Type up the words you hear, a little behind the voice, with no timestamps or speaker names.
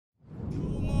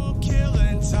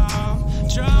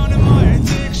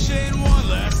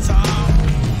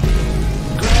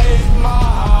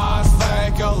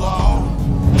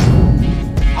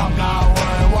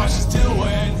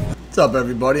What's up,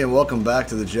 everybody, and welcome back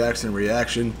to the Jackson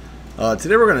Reaction.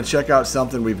 Today we're going to check out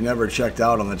something we've never checked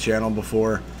out on the channel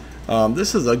before.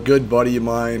 This is a good buddy of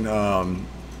mine.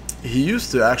 He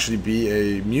used to actually be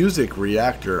a music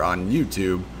reactor on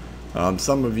YouTube.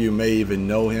 Some of you may even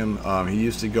know him. He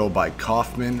used to go by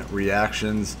Kaufman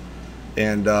Reactions.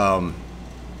 And,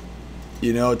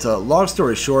 you know, to long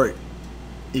story short,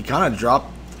 he kind of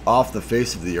dropped off the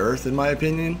face of the earth, in my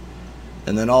opinion.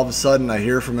 And then all of a sudden I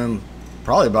hear from him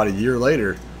probably about a year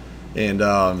later, and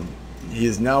he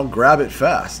is now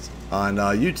GRABITFAST on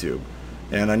YouTube.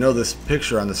 And I know this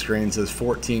picture on the screen says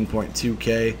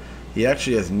 14.2K. He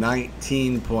actually has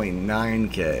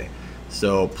 19.9K.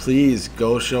 So please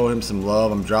go show him some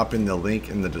love. I'm dropping the link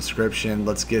in the description.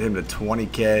 Let's get him to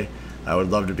 20K. I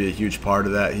would love to be a huge part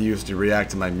of that. He used to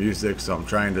react to my music, so I'm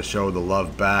trying to show the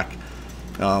love back.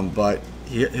 But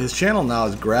his channel now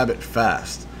is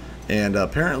GRABITFAST, and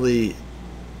apparently,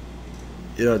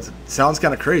 you know, it sounds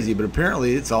kind of crazy, but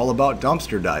apparently it's all about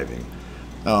dumpster diving.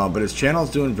 But his channel is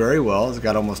doing very well. It's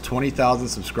got almost 20,000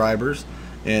 subscribers,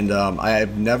 and I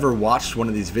have never watched one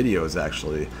of these videos.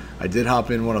 Actually, I did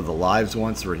hop in one of the lives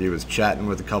once where he was chatting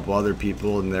with a couple other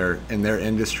people in their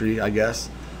industry, I guess.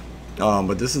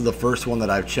 But this is the first one that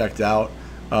I've checked out.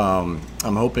 I'm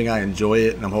hoping I enjoy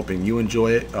it, and I'm hoping you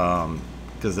enjoy it,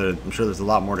 because I'm sure there's a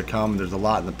lot more to come. There's a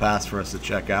lot in the past for us to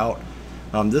check out.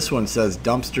 This one says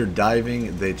dumpster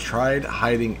diving. They tried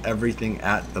hiding everything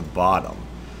at the bottom.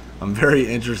 I'm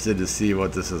very interested to see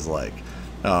what this is like.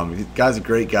 Guy's a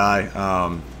great guy.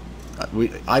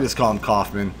 I just call him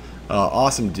Kaufman.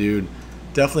 Awesome dude.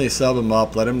 Definitely sub him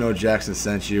up. Let him know Jackson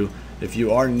sent you. If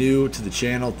you are new to the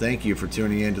channel, thank you for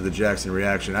tuning in to the Jackson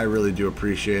Reaction. I really do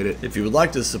appreciate it. If you would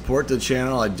like to support the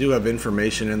channel, I do have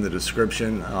information in the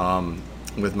description.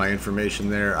 With my information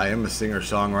there. I am a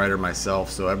singer-songwriter myself,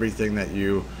 so everything that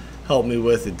you help me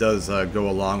with, it does go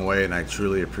a long way, and I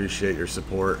truly appreciate your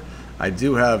support. I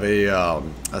do have a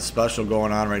special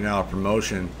going on right now, a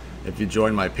promotion. If you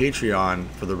join my Patreon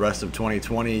for the rest of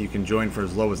 2020, you can join for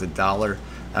as low as $1.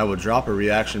 I will drop a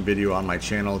reaction video on my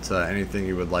channel to anything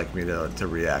you would like me to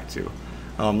react to.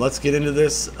 Let's get into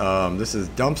this. This is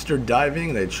dumpster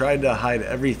diving. They tried to hide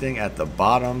everything at the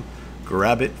bottom.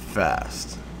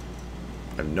 GRABITFAST.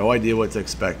 I have no idea what to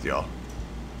expect, y'all.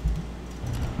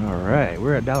 Alright,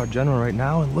 we're at Dollar General right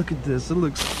now, and look at this. It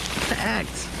looks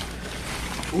packed.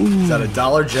 Ooh. It's at a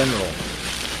Dollar General.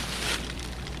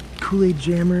 Kool-Aid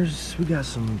jammers. We got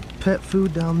some pet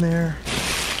food down there.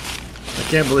 I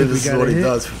can't believe this is what he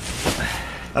does.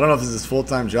 I don't know if this is his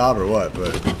full-time job or what,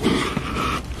 but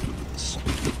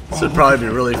this would probably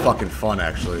be really fucking fun,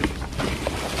 actually.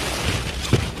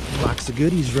 Box of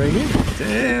goodies right here.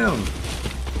 Damn.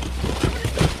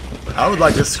 I would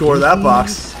like to score that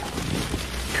box.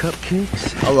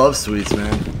 Cupcakes. I love sweets,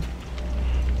 man.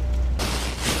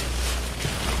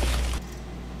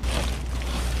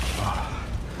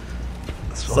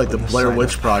 It's like the Blair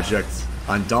Witch Project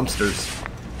on dumpsters.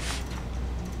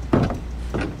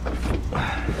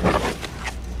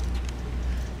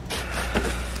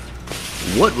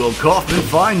 What will Kaufman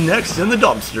find next in the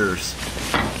dumpsters?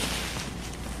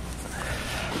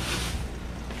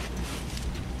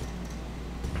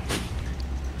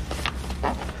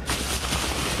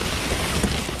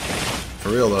 For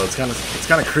real though, it's kind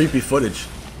of creepy footage.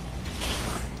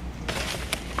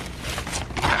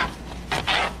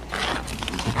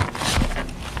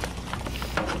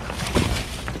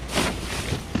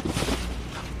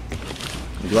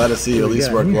 I'm glad to see you at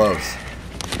least wear gloves.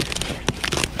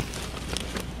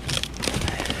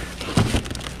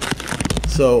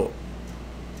 So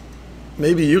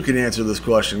maybe you can answer this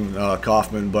question,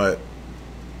 Kaufman, but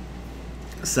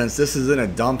since this is in a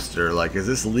dumpster, like, is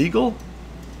this legal?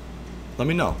 Let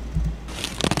me know.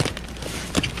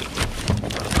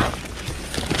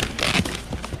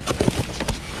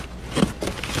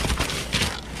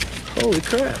 Holy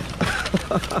crap.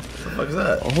 What the fuck is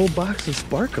that? A whole box of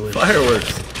sparklers.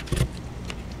 Fireworks.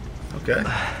 Okay.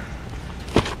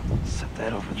 Set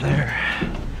that over there.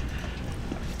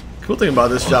 Cool thing about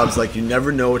this job is, like, you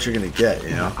never know what you're gonna get, you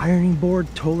know? Ironing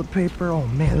board, toilet paper. Oh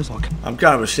man, there's all kinds. I'm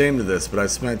kind of ashamed of this, but I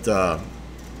spent,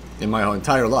 in my whole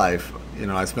entire life, you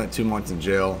know, I spent 2 months in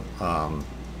jail,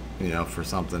 you know, for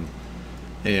something.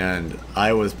 And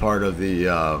I was part of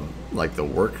the, like, the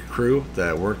work crew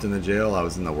that worked in the jail. I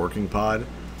was in the working pod.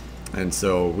 And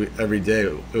so every day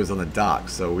it was on the dock.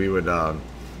 So we would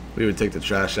take the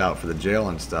trash out for the jail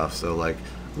and stuff. So, like,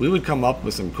 we would come up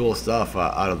with some cool stuff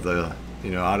out of the, you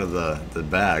know, out of the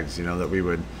bags, you know, that we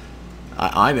would,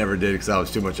 I never did because I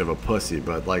was too much of a pussy,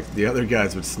 but like the other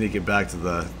guys would sneak it back to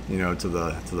the, you know, to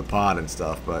the pod and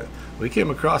stuff. But we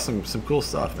came across some cool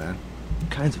stuff, man.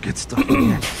 kinds of good stuff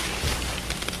in here.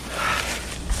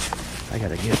 I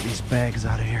gotta get these bags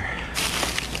out of here.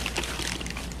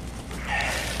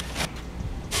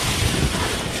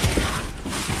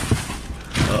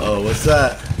 Uh-oh, what's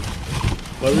that?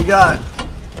 What do we got?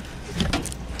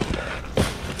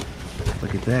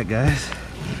 Look at that, guys.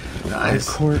 Nice.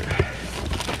 Quart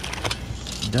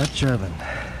Dutch oven.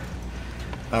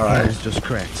 All right. It's just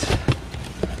cracked.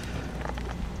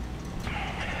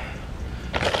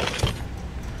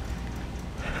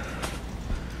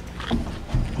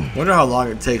 Wonder how long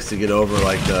it takes to get over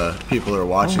like the people who are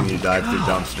watching you dive through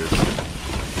dumpsters.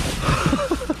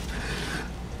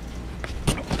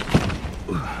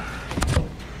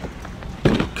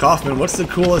 Kaufman, what's the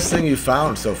coolest thing you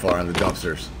found so far in the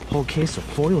dumpsters? Whole case of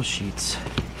foil sheets.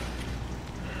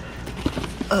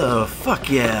 Oh, fuck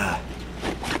yeah.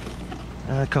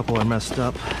 A couple are messed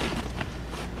up.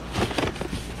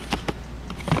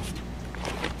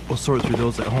 We'll sort through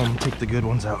those at home and take the good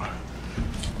ones out.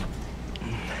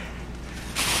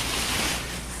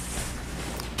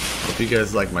 If you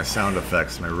guys like my sound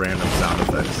effects, my random sound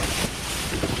effects.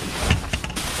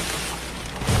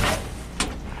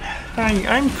 Hi,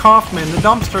 I'm Kaufman, the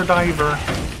dumpster diver.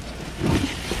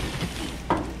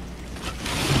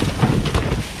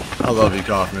 I love you,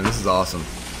 Kaufman. This is awesome.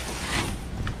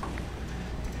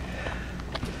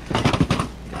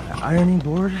 Got an ironing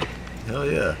board. Hell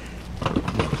yeah.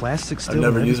 Plastic still. I've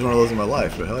never used one of those in my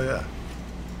life, but hell yeah.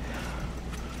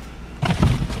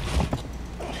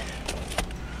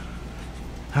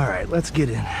 All right, let's get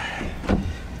in.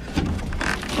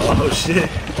 Oh shit.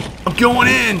 I'm going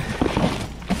in!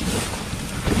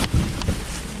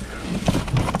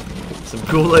 Some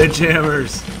Kool-Aid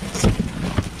jammers.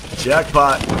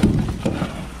 Jackpot.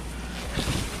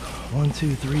 1,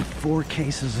 2, 3, 4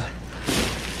 cases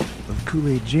of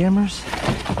Kool-Aid jammers.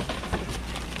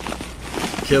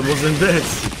 Kibbles and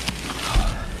bits.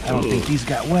 I don't think these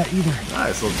got wet either.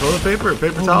 Nice little toilet paper,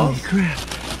 paper Holy towels. crap.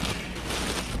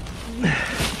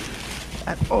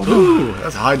 Ooh,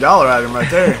 that's a high dollar item right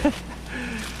there.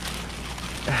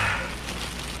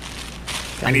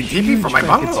 I need TP for my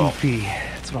bungalow. TP.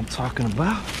 That's what I'm talking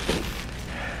about.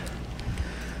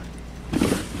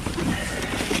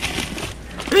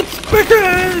 It's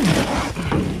picking!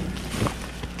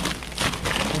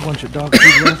 A bunch of dog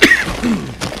food left.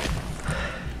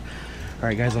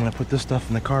 Alright guys, I'm gonna put this stuff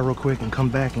in the car real quick and come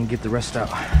back and get the rest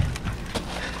out.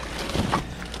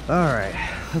 Alright,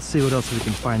 let's see what else we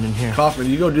can find in here. Kaufman,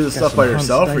 you go do this Got stuff by some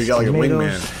yourself, or you diced got like a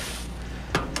tomatoes. wingman?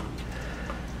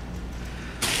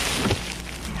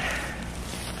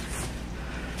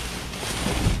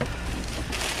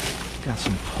 Got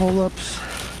some pull-ups.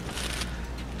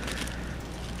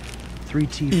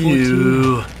 3T14.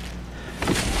 Ew.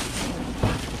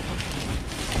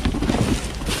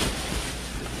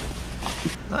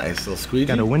 Nice little squeegee.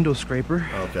 Got a window scraper.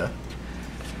 Okay.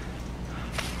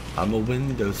 I'm a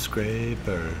window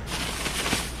scraper.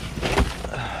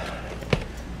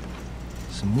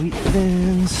 Some wheat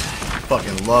thins.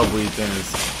 Fucking love wheat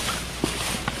thins.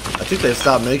 I think they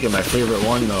stopped making my favorite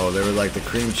one though. They were like the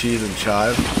cream cheese and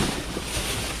chive.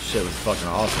 Shit was fucking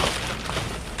awesome.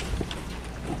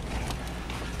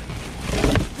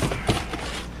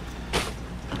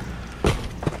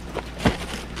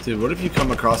 Dude, what if you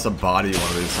come across a body one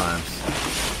of these times?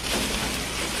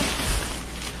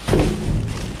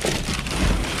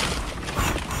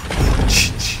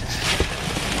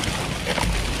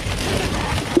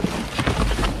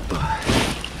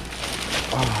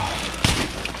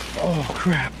 Oh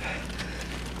crap.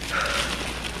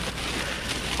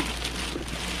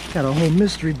 Got a whole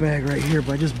mystery bag right here,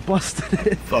 but I just busted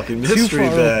it. Fucking Too mystery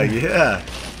far bag, open. yeah.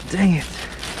 Dang it.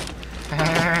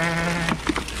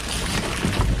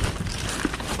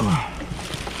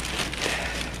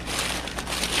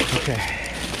 Okay.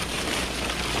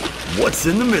 What's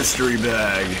in the mystery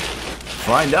bag?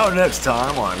 Find out next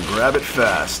time on Grab It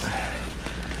Fast.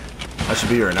 I should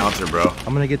be your announcer, bro.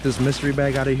 I'm gonna get this mystery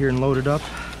bag out of here and load it up,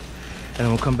 and then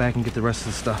we'll come back and get the rest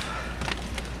of the stuff.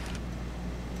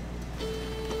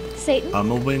 Satan?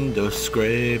 I'm a window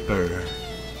scraper.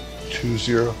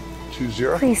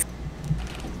 2020. Please.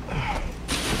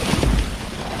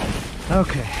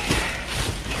 Okay.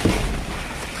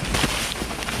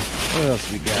 What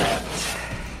else we got?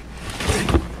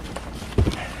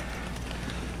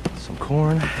 Some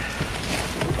corn.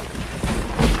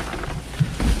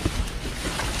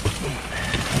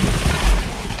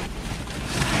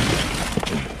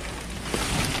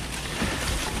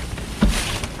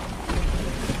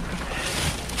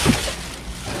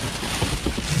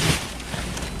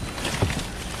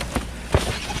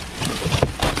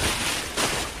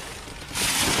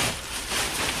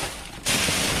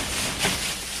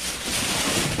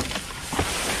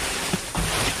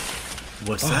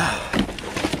 What's that?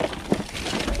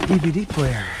 DVD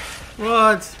player.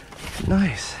 What?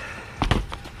 Nice.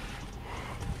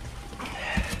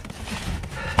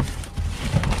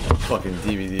 Fucking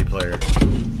DVD player.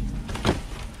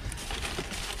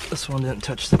 This one didn't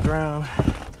touch the ground.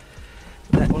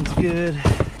 That one's good.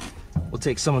 We'll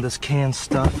take some of this canned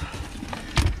stuff.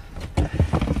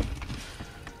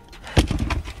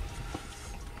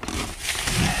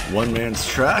 One man's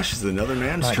trash is another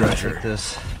man's Not treasure. gonna take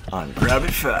this. On Grab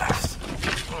It Fast.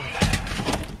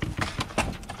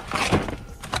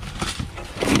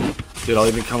 Dude, I'll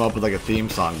even come up with like a theme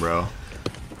song, bro.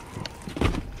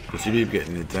 But you be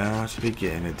getting it down, should be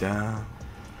getting it down.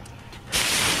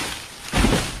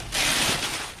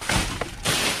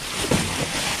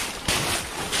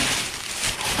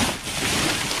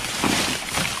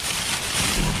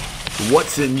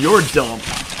 What's in your dump?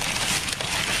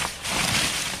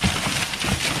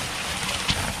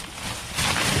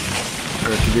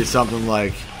 Or it could be something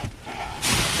like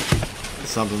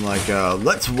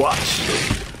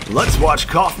let's watch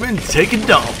Kaufman take a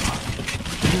dump.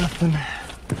 Nothing.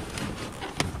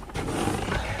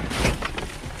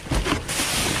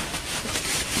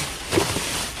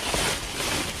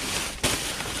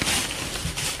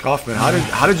 Kaufman,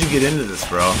 how did you get into this,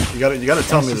 bro? You gotta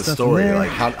tell me the story. there. Like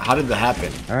how did that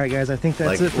happen? All right, guys. I think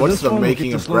that's Like, it for what's this the one. making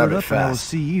We'll of get this loaded Grab It up, and I will Fast?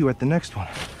 see you at the next one.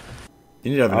 You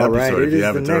need to have an All right, episode if it you is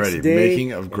haven't the next already. day,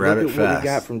 Making of and Grab look It at what Fast. we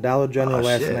got from Dollar General Oh,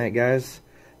 last shit. night, guys.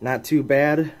 Not too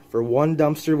bad for one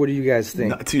dumpster. What do you guys think?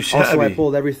 Not too Also, I shabby.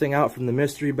 pulled everything out from the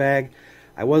mystery bag.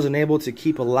 I wasn't able to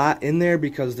keep a lot in there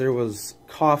because there was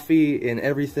coffee and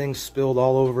everything spilled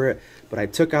all over it. But I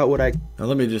took out what I... Now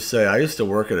let me just say, I used to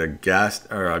work at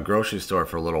a grocery store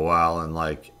for a little while, and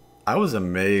like I was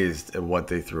amazed at what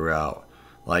they threw out.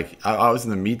 Like I was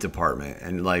in the meat department,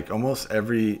 and like almost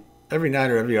every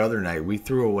night or every other night, we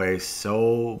threw away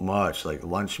so much, like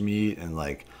lunch meat and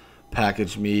like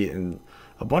packaged meat and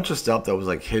a bunch of stuff that was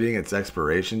like hitting its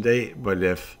expiration date. But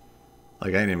if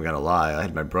like I ain't even gonna lie, I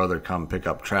had my brother come pick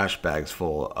up trash bags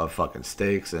full of fucking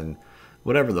steaks and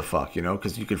whatever the fuck, you know,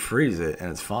 because you could freeze it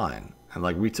and it's fine. And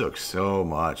like we took so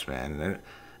much, man. And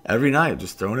every night,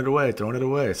 just throwing it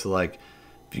away. So like,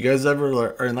 if you guys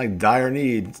ever are in like dire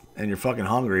need and you're fucking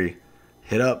hungry,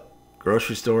 hit up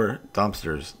grocery store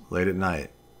dumpsters late at night.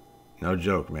 No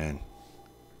joke, man.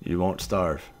 You won't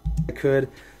starve. could.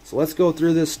 So let's go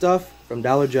through this stuff from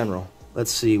Dollar General.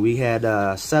 Let's see. We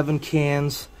had 7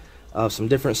 cans of some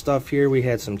different stuff here. We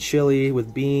had some chili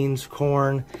with beans,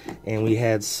 corn, and we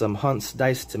had some Hunt's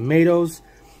diced tomatoes.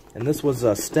 And this was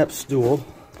a step stool,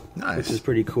 Nice. which is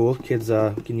pretty cool. Kids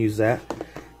can use that.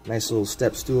 Nice little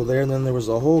step stool there. And then there was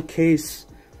a whole case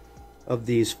of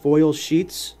these foil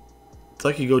sheets. It's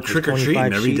like you go trick or treating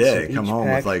 25 every sheets day. in Come each home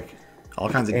pack. with like all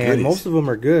kinds of And goodies. most of them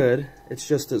are good. It's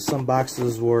just that some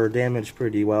boxes were damaged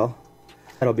pretty well.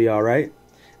 That'll be all right.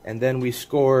 And then we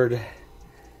scored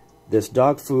this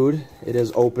dog food. It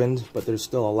is opened, but there's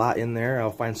still a lot in there.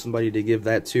 I'll find somebody to give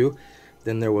that to.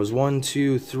 Then there was 1,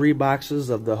 2, 3 boxes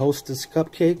of the Hostess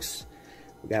cupcakes.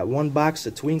 We got 1 box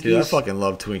of Twinkies. Dude, I fucking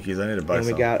love Twinkies. I need to buy and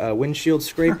some. we got a windshield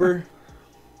scraper,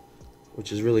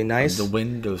 which is really nice. The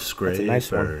window scraper. That's a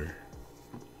nice one.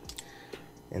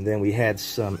 And then we had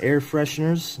some air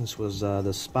fresheners. This was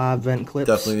the spa vent clips.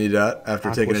 Definitely need that after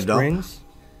Aqua taking a dump. Springs.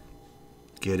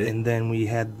 Get it? And then we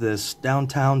had this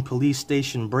downtown police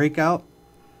station breakout.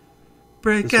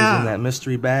 Break This was in that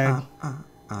mystery bag. It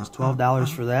was $12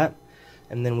 for that.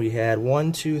 And then we had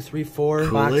 1, 2, 3, 4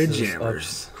 Kool-Aid boxes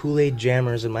Jammers. of Kool-Aid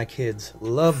Jammers, and my kids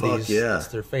love Fuck these. yeah. It's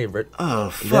their favorite. Oh,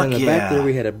 And fuck then in the yeah. back there,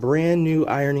 we had a brand new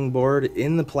ironing board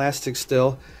in the plastic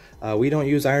still. We don't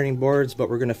use ironing boards, but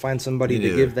we're going to find somebody Me to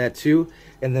neither. give that to.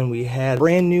 And then we had a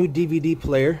brand new DVD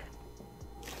player,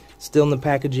 still in the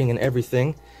packaging and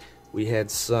everything. We had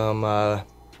some,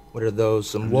 what are those?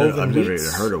 Some woven I've never wheats.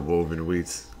 even heard of woven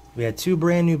wheats. We had 2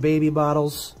 brand new baby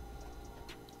bottles.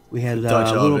 We had a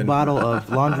Dutch little oven. bottle of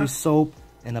laundry soap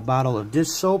and a bottle of dish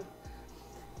soap.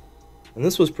 And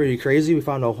this was pretty crazy. We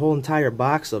found a whole entire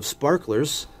box of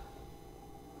sparklers.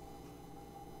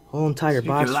 Whole entire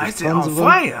box with tons of them.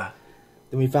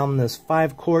 Then we found this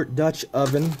 5-quart Dutch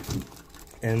oven.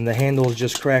 And the handle is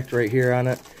just cracked right here on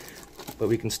it. But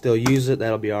we can still use it.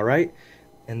 That'll be alright.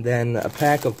 And then a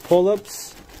pack of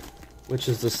pull-ups, which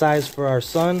is the size for our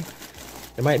son.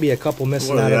 There might be a couple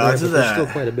missing What are out the of there, odds but of there's that? still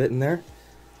quite a bit in there.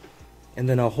 And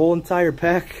then a whole entire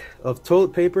pack of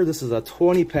toilet paper. This is a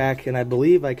 20-pack, and I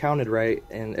believe I counted right,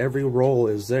 and every roll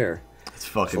is there. It's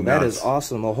fucking So nuts. that is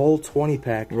awesome. A whole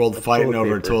 20-pack. We're all fighting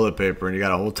over paper. toilet paper, and you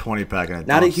got a whole 20-pack in a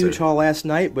Not a dumpster. huge haul last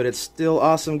night, but it's still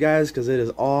awesome, guys, because it is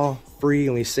all free,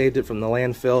 and we saved it from the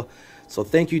landfill. So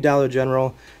thank you, Dollar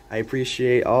General. I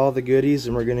appreciate all the goodies,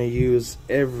 and we're going to use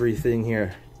everything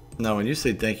here. Now, when you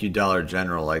say thank you, Dollar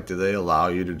General, like, do they allow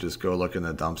you to just go look in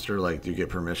the dumpster? Like, do you get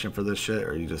permission for this shit?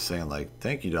 Or are you just saying, like,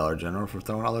 thank you, Dollar General, for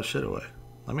throwing all this shit away?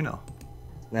 Let me know.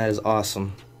 That is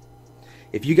awesome.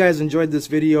 If you guys enjoyed this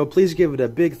video, please give it a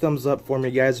big thumbs up for me,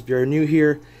 guys. If you're new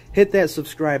here, hit that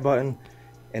subscribe button,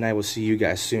 and I will see you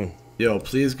guys soon. Yo,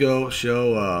 please go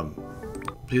show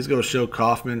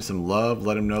Kaufman some love.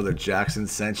 Let him know that Jackson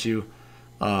sent you.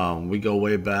 We go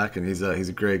way back, and he's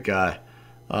a great guy.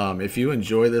 If you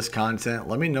enjoy this content,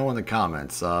 let me know in the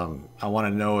comments. I want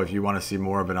to know if you want to see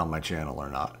more of it on my channel or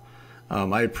not.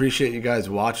 I appreciate you guys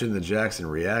watching the Jackson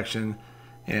reaction,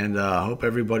 and hope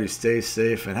everybody stays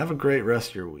safe and have a great rest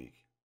of your week.